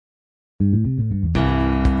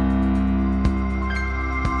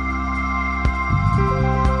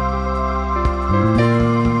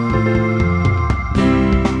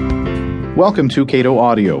Welcome to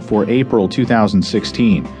CatoAudio for April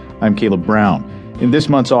 2016. I'm Caleb Brown. In this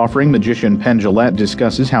month's offering, magician Penn Jillette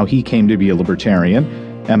discusses how he came to be a libertarian.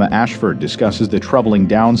 Emma Ashford discusses the troubling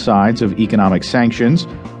downsides of economic sanctions.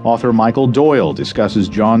 Author Michael Doyle discusses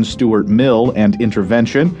John Stuart Mill and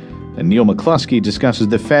intervention. And Neil McCluskey discusses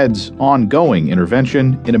the Fed's ongoing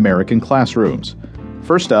intervention in American classrooms.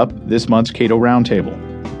 First up, this month's Cato Roundtable.